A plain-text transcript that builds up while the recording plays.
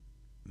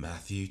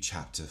Matthew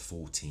chapter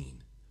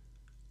 14.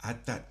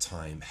 At that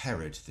time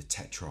Herod the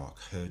Tetrarch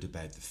heard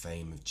about the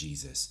fame of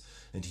Jesus,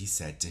 and he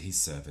said to his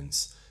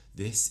servants,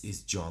 "This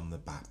is John the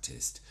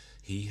Baptist.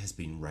 He has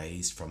been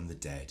raised from the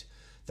dead.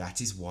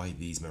 That is why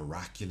these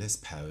miraculous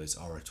powers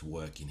are at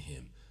work in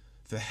him."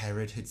 For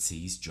Herod had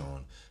seized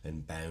John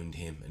and bound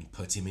him and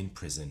put him in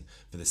prison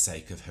for the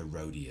sake of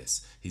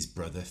Herodias, his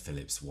brother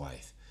Philip's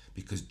wife,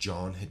 because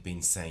John had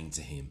been saying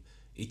to him,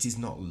 "It is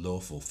not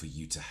lawful for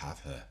you to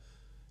have her."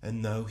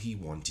 And though he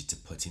wanted to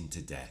put him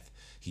to death,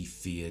 he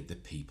feared the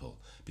people,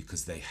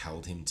 because they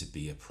held him to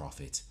be a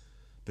prophet.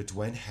 But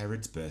when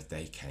Herod's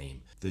birthday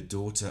came, the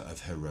daughter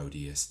of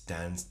Herodias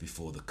danced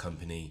before the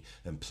company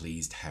and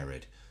pleased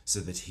Herod, so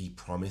that he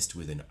promised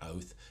with an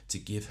oath to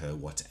give her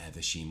whatever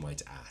she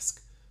might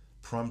ask.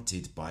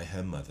 Prompted by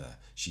her mother,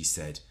 she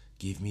said,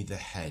 "Give me the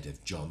head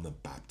of John the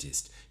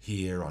Baptist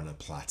here on a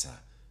platter."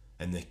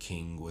 And the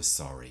king was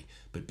sorry,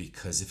 but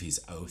because of his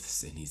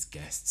oaths and his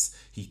guests,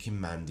 he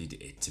commanded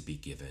it to be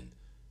given.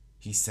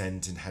 He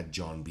sent and had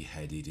John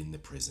beheaded in the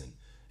prison,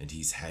 and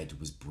his head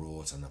was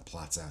brought on a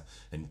platter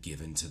and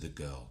given to the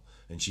girl,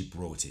 and she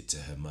brought it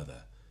to her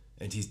mother.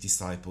 And his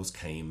disciples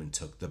came and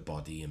took the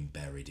body and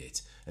buried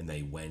it, and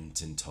they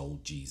went and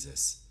told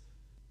Jesus.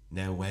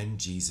 Now when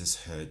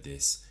Jesus heard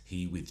this,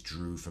 he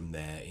withdrew from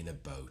there in a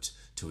boat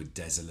to a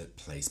desolate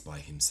place by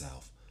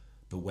himself.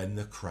 But when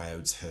the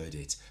crowds heard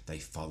it, they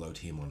followed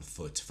him on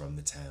foot from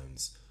the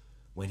towns.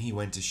 When he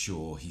went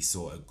ashore, he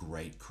saw a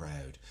great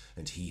crowd,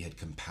 and he had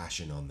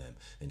compassion on them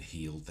and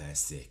healed their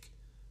sick.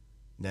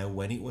 Now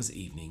when it was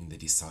evening, the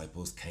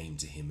disciples came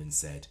to him and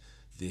said,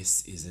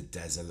 "This is a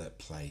desolate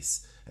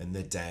place, and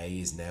the day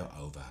is now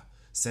over.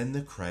 Send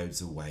the crowds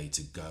away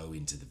to go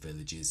into the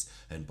villages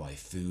and buy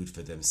food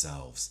for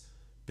themselves."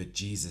 But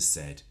Jesus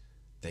said,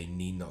 "They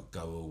need not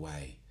go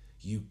away.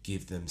 You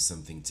give them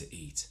something to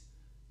eat."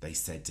 They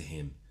said to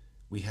him,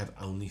 "We have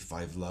only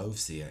 5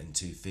 loaves here and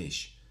 2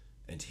 fish."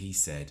 And he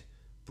said,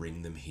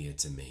 "Bring them here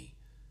to me."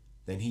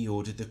 Then he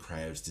ordered the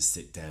crowds to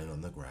sit down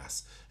on the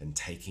grass, and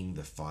taking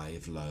the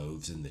 5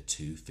 loaves and the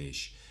 2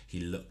 fish, he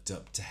looked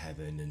up to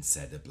heaven and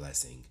said a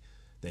blessing.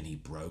 Then he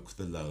broke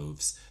the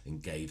loaves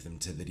and gave them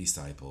to the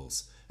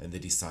disciples, and the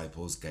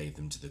disciples gave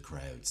them to the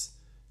crowds.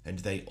 And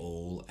they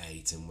all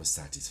ate and were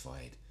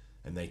satisfied,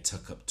 and they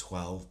took up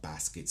 12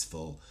 baskets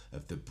full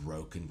of the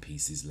broken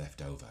pieces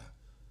left over.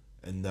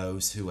 And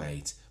those who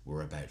ate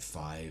were about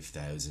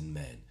 5,000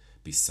 men,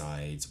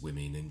 besides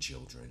women and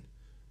children.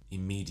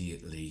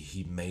 Immediately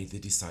he made the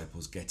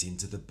disciples get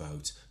into the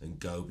boat and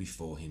go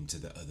before him to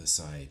the other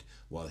side,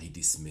 while he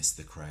dismissed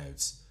the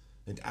crowds.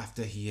 And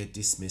after he had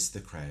dismissed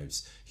the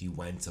crowds, he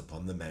went up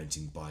on the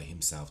mountain by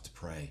himself to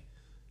pray.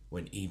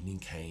 When evening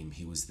came,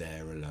 he was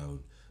there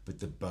alone,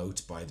 but the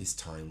boat by this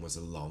time was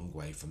a long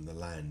way from the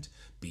land,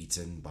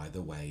 beaten by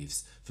the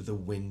waves, for the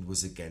wind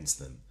was against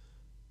them.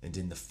 And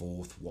in the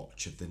 4th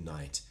watch of the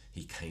night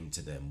he came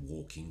to them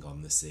walking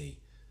on the sea.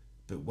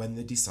 But when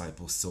the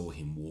disciples saw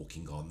him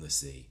walking on the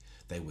sea,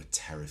 they were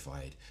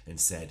terrified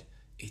and said,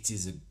 "It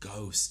is a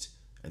ghost,"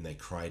 and they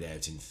cried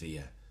out in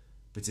fear.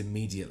 But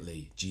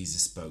immediately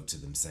Jesus spoke to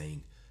them,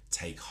 saying,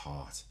 "Take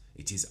heart,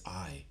 it is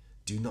I,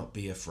 do not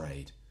be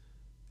afraid."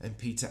 And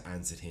Peter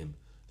answered him,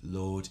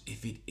 "Lord,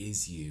 if it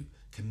is you,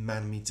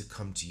 command me to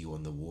come to you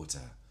on the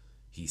water."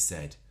 He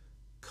said,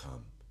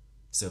 "Come."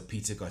 So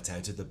Peter got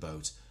out of the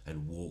boat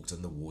and walked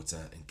on the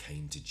water and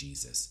came to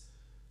Jesus.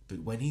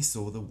 But when he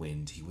saw the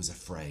wind, he was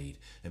afraid,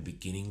 and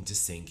beginning to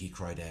sink, he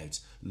cried out,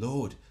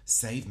 "Lord,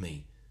 save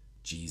me."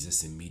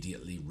 Jesus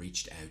immediately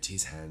reached out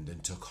his hand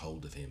and took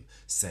hold of him,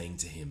 saying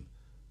to him,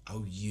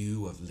 "O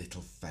you of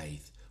little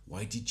faith,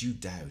 why did you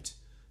doubt?"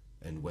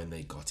 And when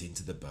they got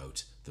into the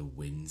boat, the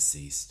wind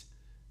ceased.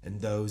 And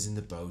those in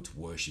the boat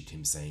worshipped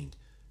him, saying,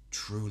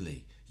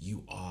 "Truly,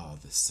 you are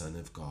the Son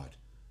of God."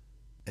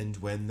 And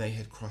when they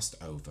had crossed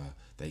over,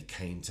 they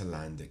came to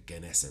land at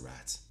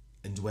Gennesaret.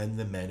 And when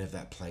the men of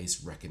that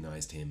place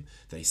recognized him,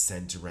 they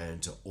sent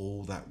around to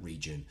all that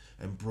region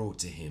and brought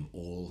to him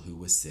all who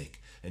were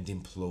sick, and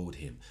implored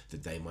him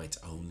that they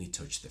might only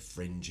touch the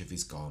fringe of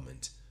his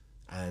garment.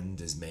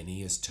 And as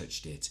many as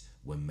touched it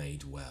were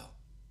made well.